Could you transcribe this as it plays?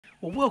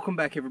Well, welcome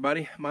back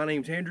everybody. My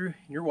name's Andrew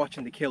and you're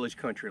watching the Kelly's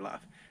Country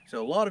Life.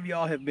 So a lot of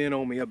y'all have been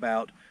on me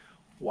about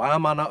why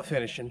am I not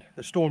finishing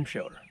the storm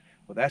shelter?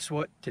 Well, that's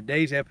what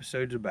today's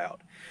episode's about.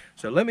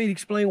 So let me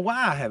explain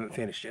why I haven't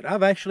finished it.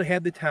 I've actually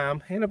had the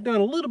time and I've done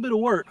a little bit of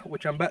work,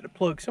 which I'm about to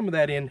plug some of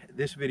that in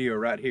this video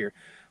right here,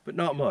 but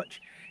not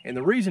much. And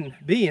the reason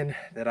being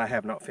that I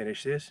have not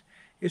finished this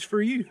is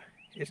for you.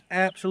 It's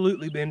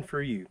absolutely been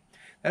for you.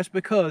 That's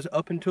because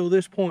up until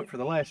this point, for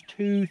the last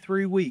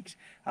 2-3 weeks,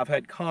 I've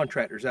had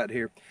contractors out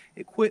here,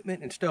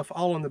 equipment and stuff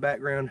all in the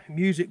background,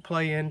 music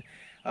playing,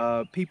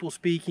 people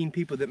speaking,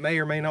 people that may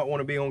or may not want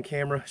to be on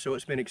camera. So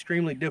it's been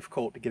extremely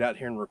difficult to get out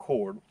here and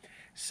record.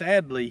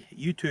 Sadly,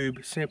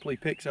 YouTube simply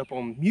picks up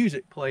on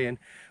music playing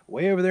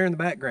way over there in the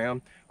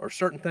background or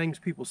certain things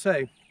people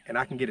say, and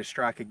I can get a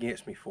strike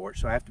against me for it.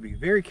 So I have to be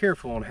very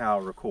careful on how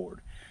I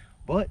record.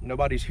 But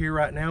nobody's here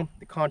right now.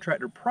 The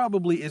contractor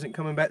probably isn't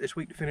coming back this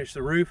week to finish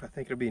the roof. I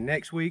think it'll be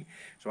next week.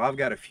 So I've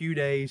got a few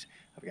days,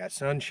 I've got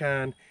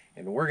sunshine,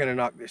 and we're gonna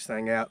knock this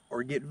thing out,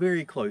 or get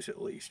very close at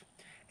least.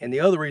 And the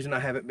other reason I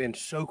haven't been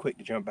so quick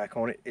to jump back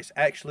on it, it's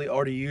actually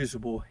already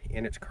usable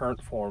in its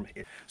current form.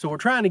 So we're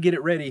trying to get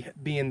it ready,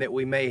 being that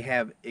we may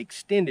have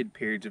extended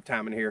periods of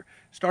time in here.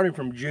 Starting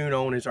from June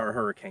on is our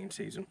hurricane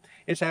season.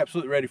 It's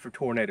absolutely ready for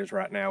tornadoes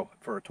right now.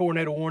 For a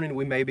tornado warning,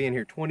 we may be in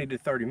here 20 to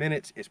 30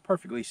 minutes. It's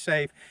perfectly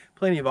safe,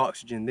 plenty of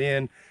oxygen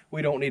then.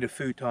 We don't need a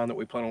futon that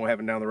we plan on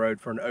having down the road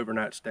for an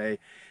overnight stay.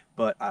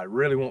 But I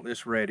really want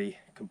this ready,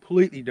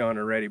 completely done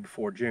and ready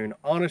before June.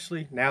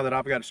 Honestly, now that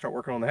I've got to start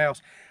working on the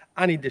house,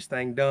 I need this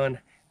thing done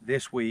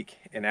this week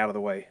and out of the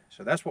way.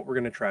 So that's what we're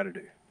going to try to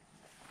do.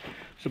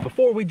 So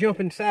before we jump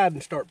inside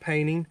and start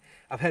painting,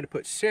 I've had to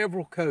put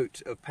several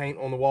coats of paint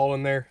on the wall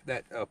in there.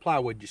 That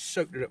plywood just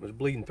soaked it up and was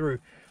bleeding through.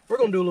 We're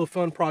going to do a little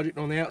fun project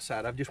on the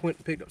outside. I've just went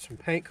and picked up some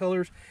paint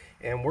colors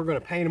and we're going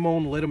to paint them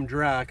on and let them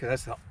dry, because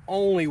that's the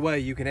only way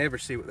you can ever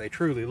see what they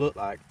truly look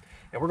like.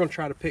 And we're going to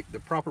try to pick the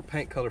proper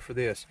paint color for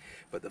this.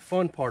 But the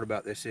fun part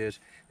about this is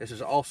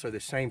also the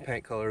same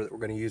paint color that we're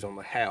going to use on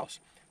the house.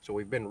 So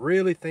we've been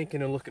really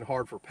thinking and looking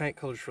hard for paint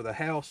colors for the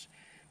house.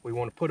 We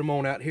want to put them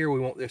on out here.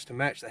 We want this to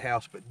match the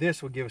house, but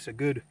this will give us a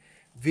good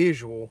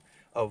visual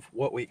of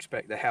what we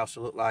expect the house to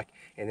look like.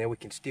 And then we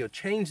can still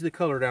change the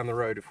color down the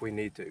road if we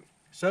need to.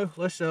 So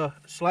let's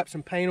slap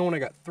some paint on. I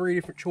got 3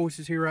 different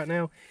choices here right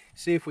now.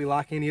 See if we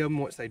like any of them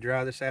once they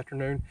dry this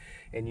afternoon.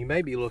 And you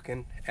may be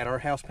looking at our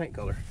house paint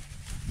color.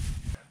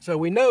 So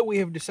we know we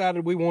have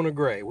decided we want a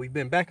gray. We've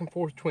been back and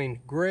forth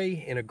between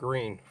gray and a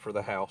green for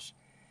the house,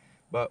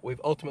 but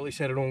we've ultimately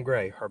set it on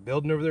gray. Our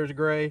building over there is a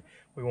gray.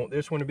 We want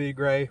this one to be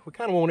gray. We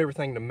kind of want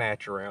everything to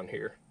match around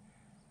here.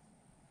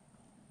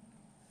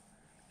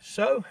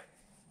 So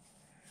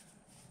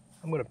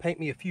I'm going to paint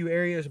me a few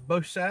areas,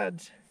 both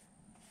sides,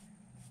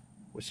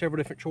 with several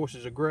different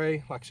choices of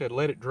gray. Like I said,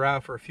 let it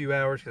dry for a few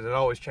hours because it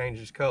always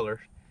changes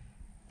colors.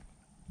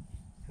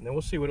 And then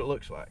we'll see what it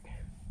looks like.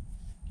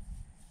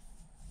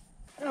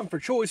 Now for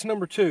choice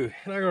number 2,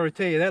 and I'm going to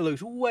tell you that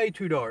looks way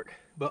too dark,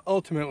 but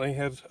ultimately,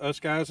 as us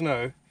guys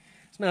know,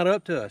 it's not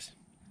up to us,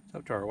 it's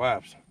up to our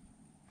wives.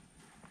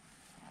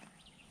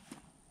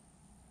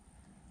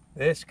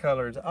 This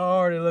color is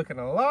already looking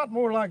a lot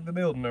more like the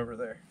building over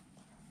there.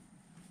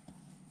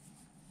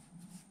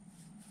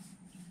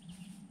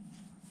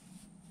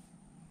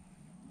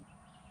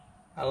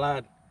 I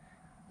lied,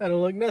 that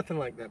don't look nothing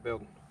like that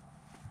building.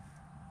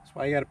 That's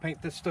why you got to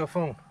paint this stuff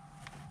on.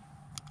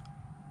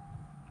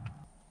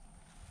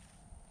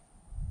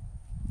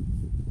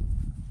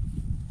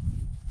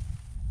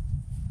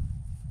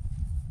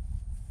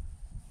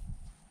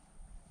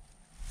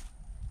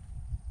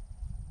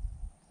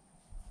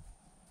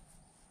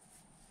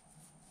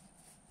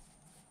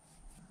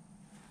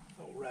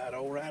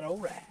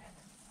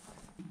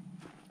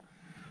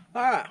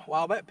 All right,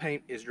 while that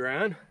paint is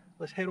drying,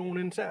 let's head on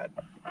inside.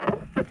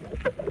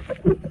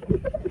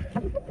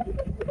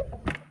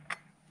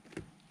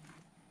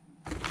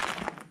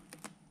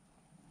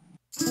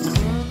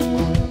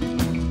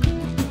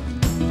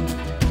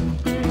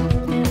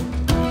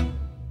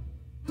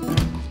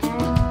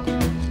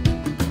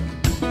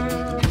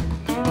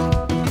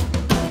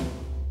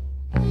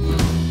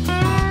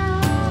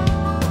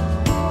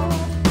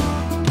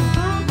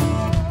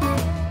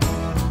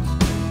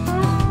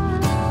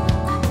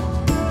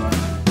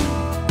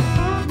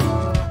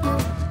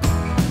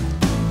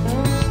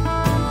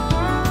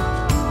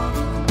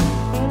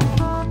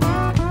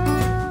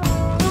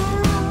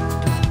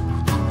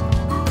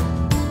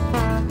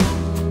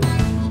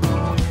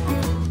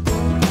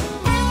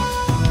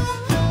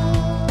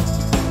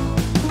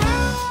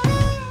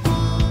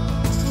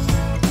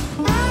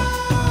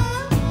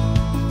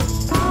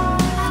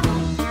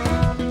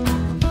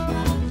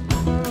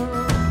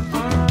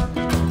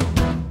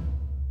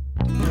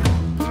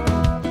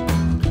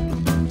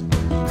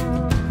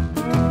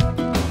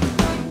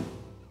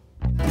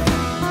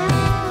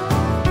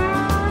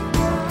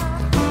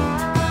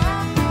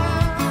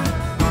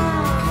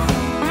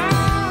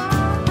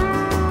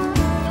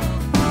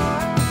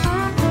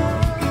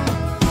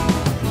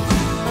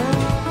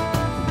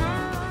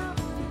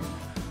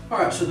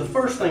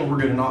 thing we're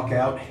gonna knock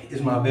out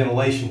is my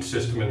ventilation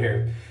system in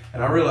here.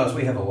 And I realize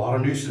we have a lot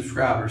of new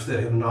subscribers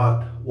that have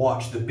not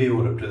watched the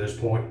build up to this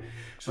point.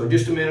 So in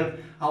just a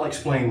minute, I'll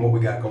explain what we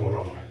got going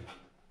on.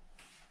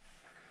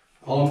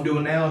 All I'm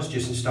doing now is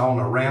just installing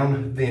a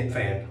round vent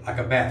fan, like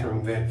a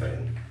bathroom vent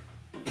fan.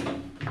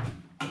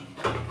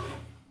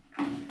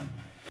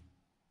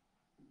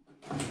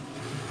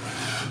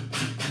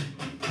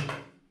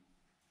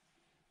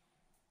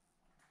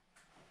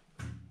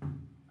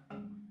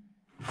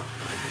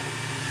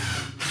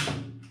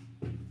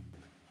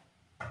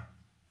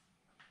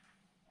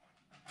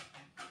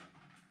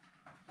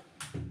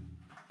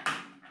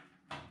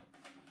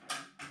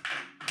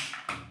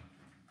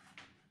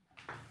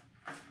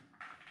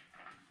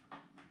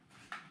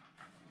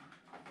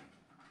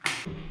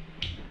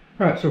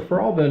 All right, so for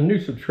all the new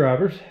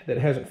subscribers that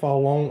hasn't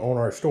followed along on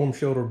our storm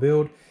shelter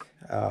build,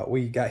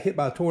 we got hit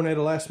by a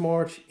tornado last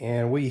March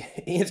and we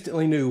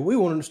instantly knew we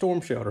wanted a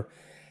storm shelter.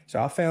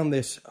 So I found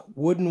this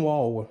wooden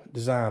wall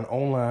design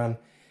online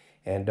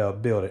and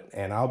built it.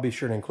 And I'll be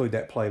sure to include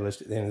that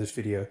playlist at the end of this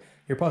video.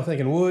 You're probably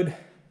thinking, wood?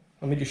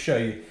 Let me just show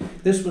you.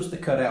 This was the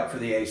cutout for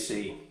the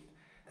AC.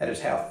 That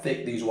is how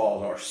thick these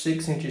walls are.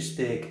 6 inches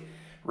thick,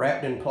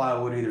 wrapped in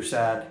plywood either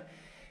side.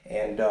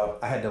 And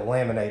I had to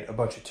laminate a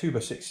bunch of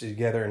 2x6s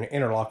together and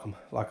interlock them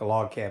like a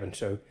log cabin.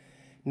 So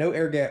no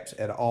air gaps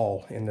at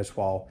all in this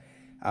wall.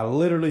 I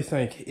literally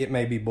think it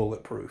may be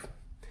bulletproof.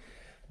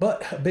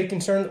 But a big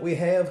concern that we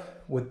have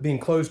with being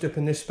closed up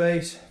in this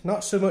space,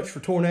 not so much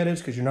for tornadoes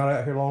because you're not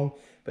out here long,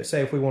 but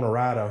say if we want to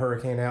ride a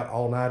hurricane out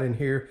all night in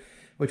here,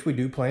 which we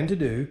do plan to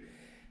do,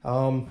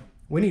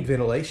 we need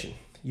ventilation.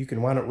 You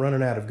can wind up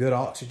running out of good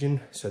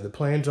oxygen. So the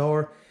plans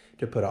are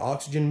to put an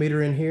oxygen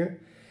meter in here.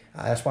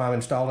 That's why I'm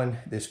installing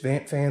this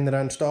vent fan that I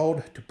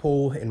installed to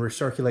pull and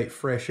recirculate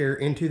fresh air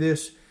into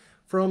this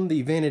from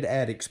the vented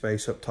attic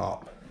space up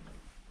top.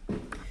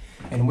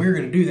 And we're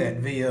going to do that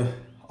via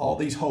all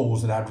these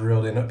holes that I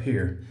drilled in up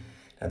here.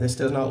 Now this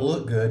does not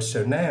look good,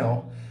 so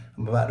now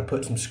I'm about to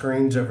put some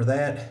screens over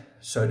that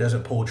so it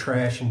doesn't pull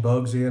trash and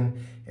bugs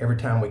in every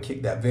time we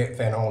kick that vent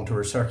fan on to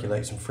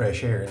recirculate some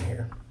fresh air in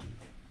here.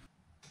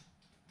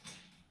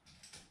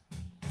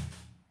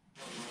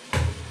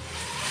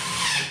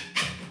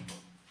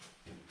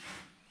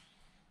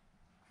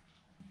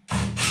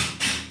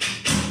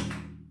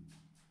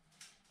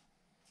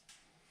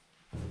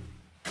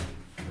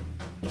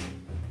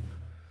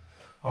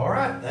 All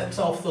right, that's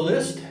off the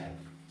list.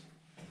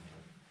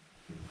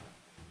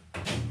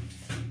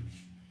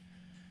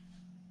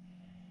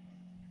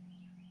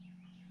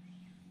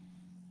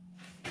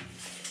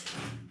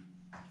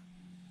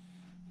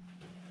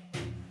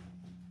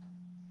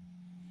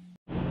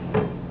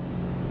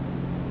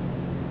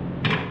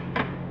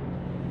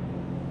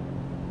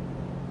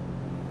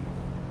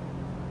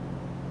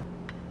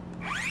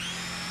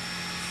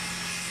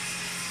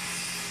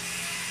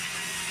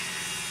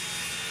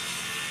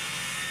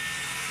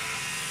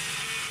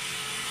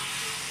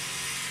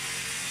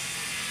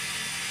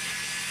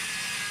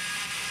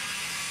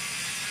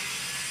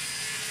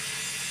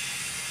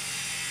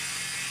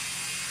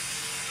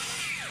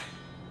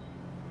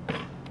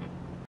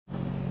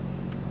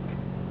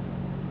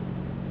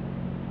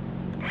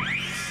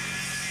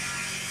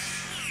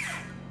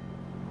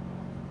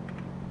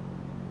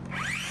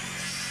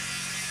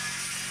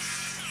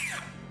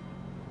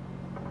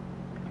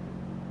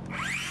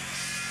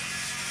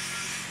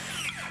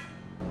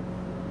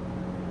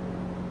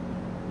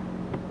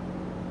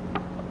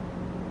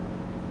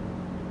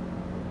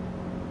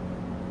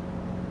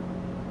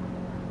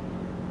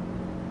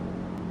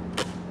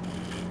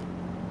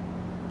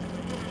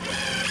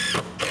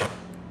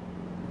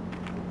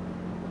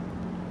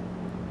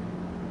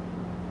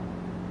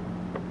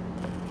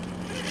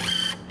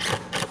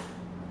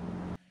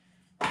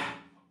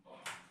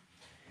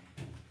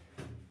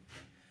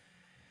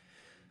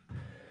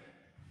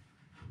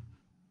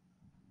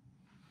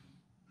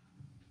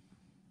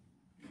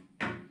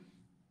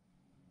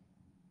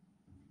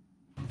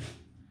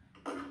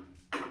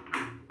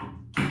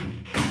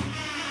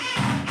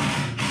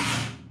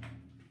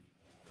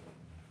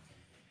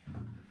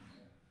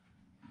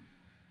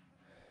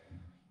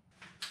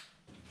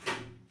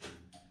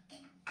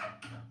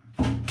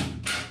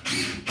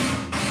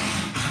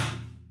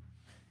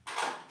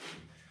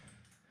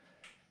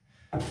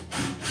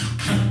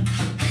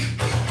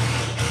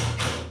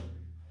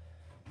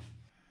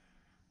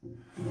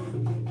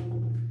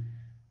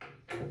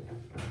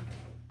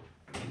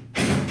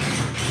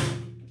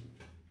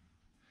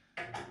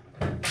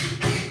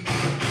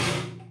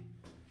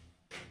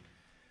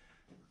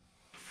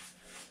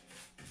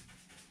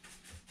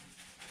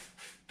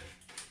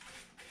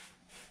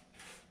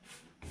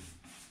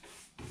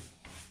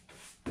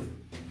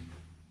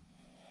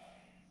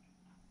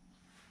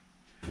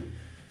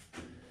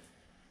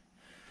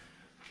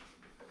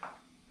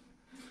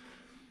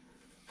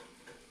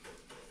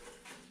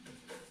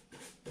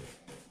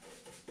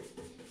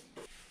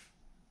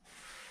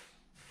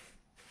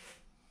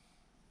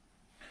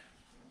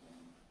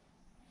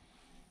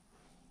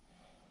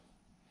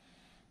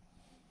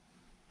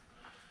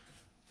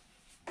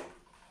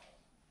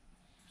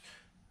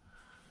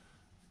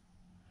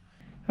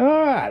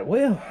 Alright,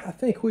 well, I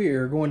think we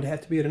are going to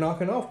have to be at a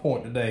knocking off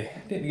point today.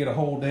 Didn't get a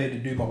whole day to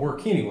do my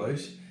work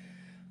anyways,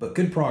 but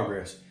good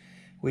progress.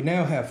 We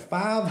now have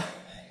five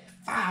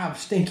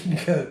stinking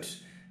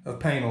coats of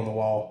paint on the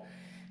wall.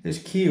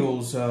 This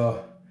Kills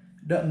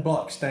doesn't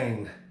block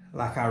stain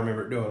like I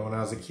remember it doing when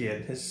I was a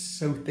kid. It's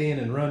so thin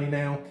and runny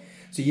now.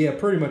 So yeah,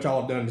 pretty much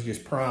all I've done is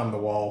just prime the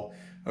wall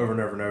over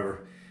and over and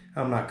over.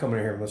 I'm not coming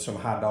in here with some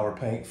high dollar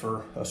paint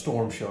for a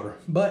storm shelter,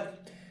 but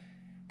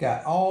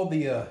got all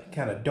the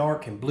kind of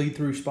dark and bleed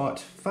through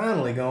spots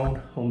finally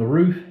gone on the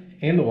roof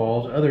and the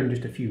walls, other than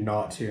just a few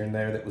knots here and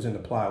there that was in the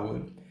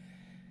plywood.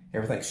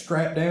 Everything's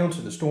strapped down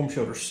so the storm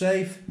shelter's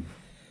safe.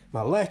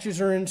 My latches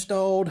are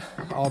installed,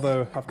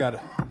 although I've got,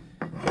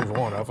 there's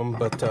one of them,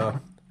 but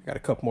got a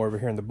couple more over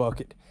here in the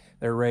bucket.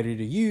 They're ready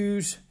to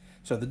use.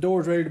 So the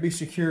door's ready to be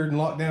secured and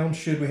locked down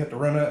should we have to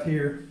run out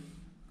here.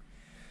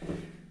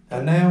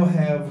 I now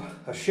have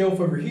a shelf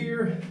over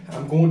here.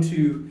 I'm going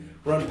to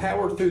run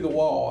power through the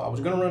wall. I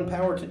was going to run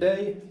power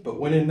today, but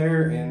went in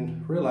there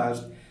and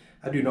realized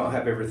I do not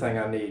have everything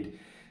I need.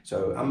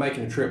 So I'm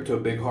making a trip to a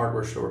big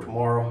hardware store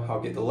tomorrow.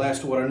 I'll get the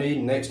last of what I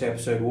need. Next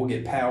episode, we'll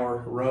get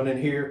power running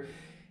here.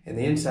 And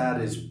the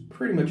inside is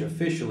pretty much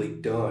officially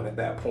done at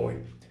that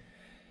point.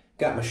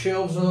 Got my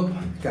shelves up,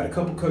 got a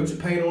couple coats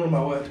of paint on them.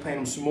 I'll have to paint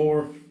them some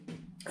more.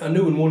 I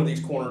knew in one of these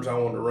corners I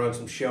wanted to run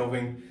some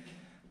shelving.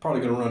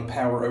 Probably gonna run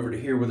power over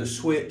to here with a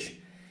switch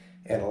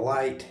and a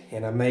light,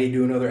 and I may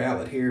do another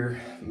outlet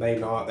here, may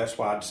not. That's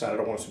why I decided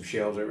I want some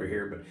shelves over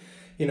here. But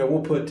you know,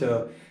 we'll put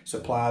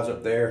supplies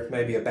up there,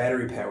 maybe a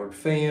battery powered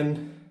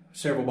fan,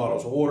 several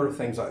bottles of water,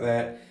 things like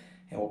that.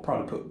 And we'll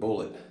probably put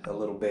Bullet a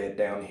little bed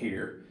down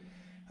here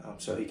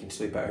so he can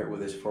sleep out here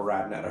with us if we're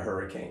riding out a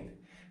hurricane.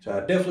 So I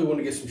definitely want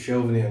to get some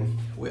shelving in.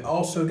 We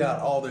also got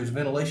all those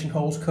ventilation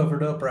holes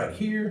covered up right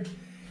here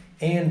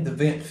and the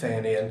vent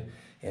fan in.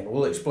 And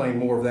we'll explain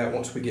more of that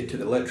once we get to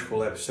the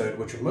electrical episode,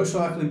 which will most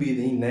likely be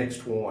the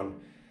next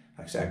one.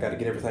 Like I said, I got to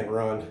get everything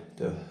run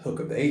to hook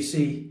up the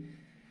AC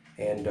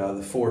and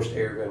the forced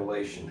air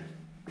ventilation.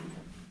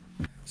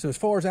 So as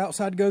far as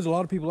outside goes, a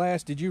lot of people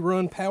ask, did you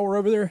run power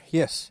over there?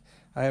 Yes,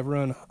 I have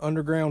run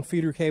underground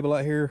feeder cable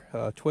out here.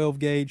 12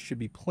 gauge should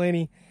be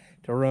plenty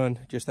to run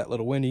just that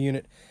little window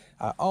unit.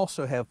 I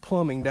also have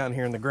plumbing down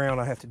here in the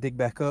ground I have to dig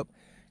back up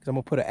because I'm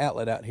going to put an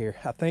outlet out here.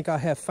 I think I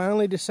have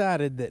finally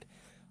decided that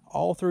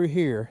all through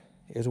here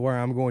is where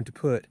I'm going to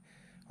put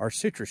our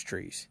citrus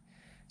trees.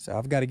 So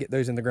I've got to get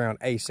those in the ground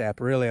ASAP.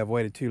 Really, I've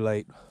waited too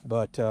late,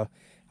 but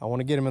I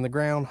want to get them in the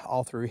ground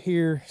all through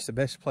here. It's the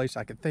best place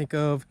I could think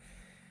of.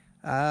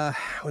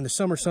 When the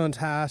summer sun's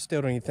high, I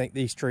still don't even think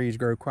these trees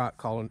grow quite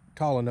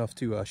tall enough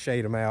to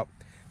shade them out.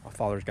 My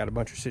father's got a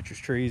bunch of citrus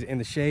trees in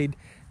the shade.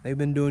 They've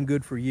been doing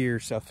good for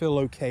years, so I feel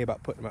okay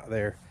about putting them out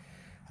there.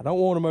 I don't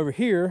want them over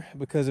here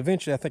because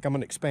eventually I think I'm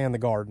going to expand the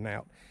garden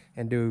out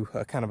and do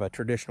a kind of a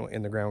traditional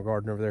in-the-ground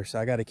garden over there. So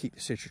I got to keep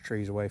the citrus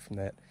trees away from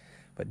that.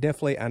 But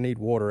definitely I need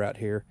water out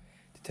here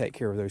to take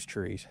care of those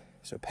trees.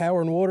 So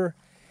power and water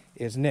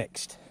is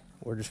next.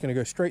 We're just going to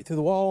go straight through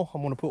the wall.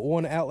 I'm going to put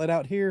one outlet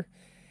out here,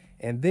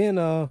 and then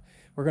we're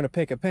going to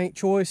pick a paint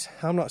choice.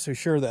 I'm not so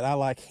sure that I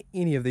like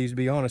any of these, to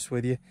be honest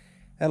with you.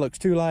 That looks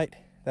too light.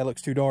 That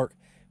looks too dark.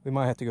 We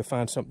might have to go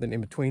find something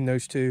in between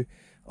those two.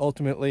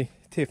 Ultimately,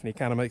 Tiffany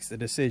kind of makes the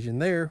decision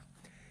there,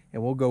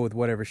 and we'll go with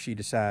whatever she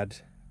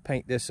decides.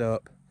 Paint this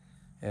up,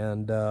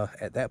 and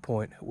at that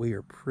point, we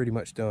are pretty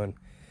much done.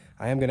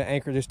 I am going to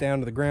anchor this down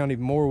to the ground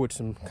even more with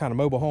some kind of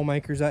mobile home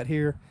anchors out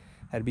here.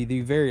 That'd be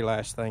the very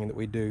last thing that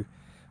we do.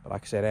 But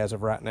like I said, as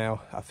of right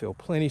now, I feel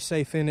plenty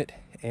safe in it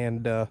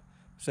and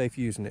safe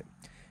using it.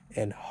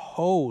 And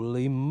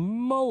holy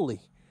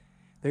moly,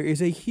 there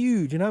is a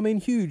huge, and I mean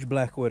huge,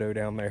 black widow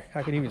down there.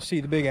 I can even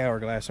see the big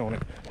hourglass on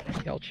it.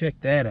 Y'all check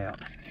that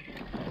out.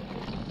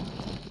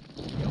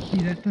 Y'all see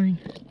that thing?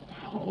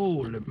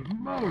 Holy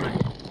moly.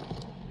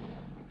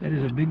 That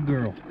is a big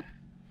girl.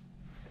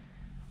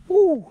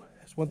 Woo!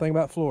 That's one thing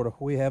about Florida.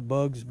 We have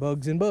bugs,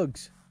 bugs, and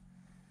bugs.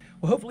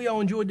 Well, hopefully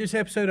y'all enjoyed this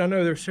episode. I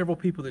know there's several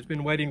people that's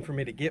been waiting for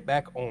me to get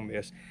back on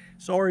this.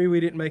 Sorry we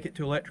didn't make it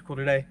to electrical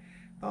today.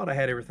 Thought I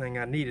had everything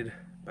I needed,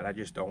 but I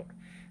just don't.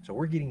 So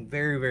we're getting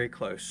very, very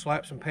close.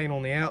 Slap some paint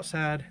on the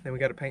outside, then we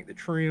got to paint the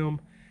trim,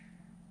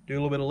 do a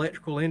little bit of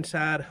electrical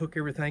inside, hook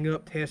everything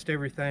up, test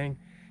everything,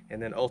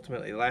 and then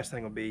ultimately the last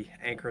thing will be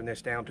anchoring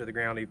this down to the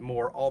ground even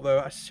more, although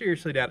I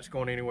seriously doubt it's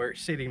going anywhere.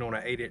 It's sitting on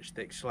an 8-inch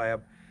thick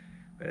slab,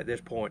 but at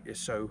this point it's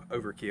so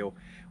overkill.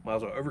 Might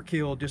as well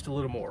overkill just a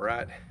little more,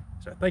 right?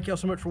 So thank y'all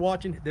so much for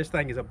watching. This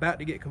thing is about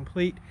to get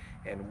complete,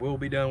 and we'll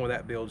be done with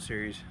that build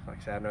series.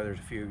 Like I said, I know there's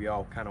a few of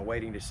y'all kind of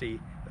waiting to see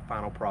the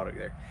final product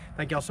there.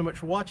 Thank y'all so much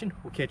for watching.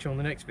 We'll catch you on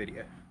the next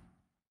video.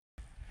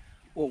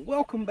 Well,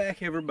 welcome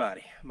back,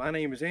 everybody. My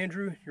name is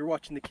Andrew. You're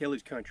watching the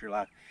Kelly's Country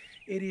Life.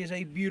 It is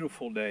a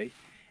beautiful day,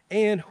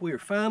 and we are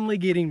finally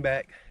getting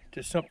back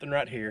to something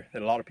right here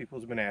that a lot of people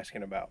have been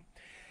asking about.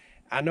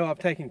 I know I've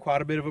taken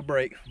quite a bit of a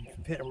break.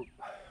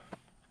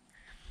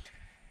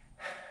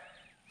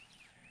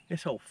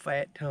 This whole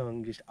fat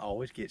tongue just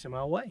always gets in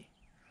my way.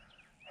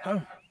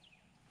 One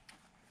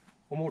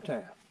more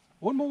time.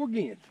 One more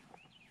again.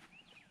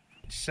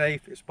 It's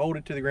safe, it's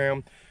bolted to the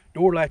ground,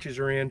 door latches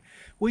are in.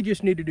 We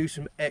just need to do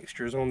some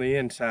extras on the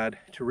inside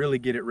to really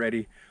get it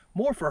ready,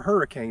 more for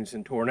hurricanes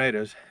than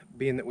tornadoes,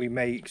 being that we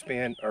may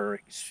expand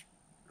or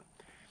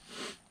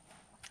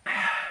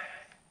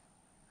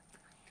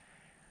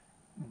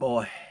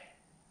boy,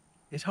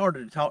 it's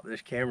harder to talk to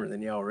this camera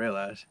than y'all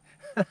realize.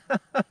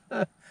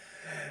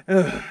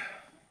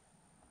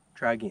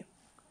 Try again.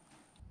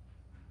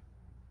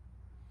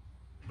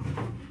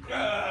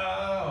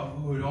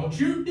 Oh, don't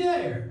you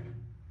dare!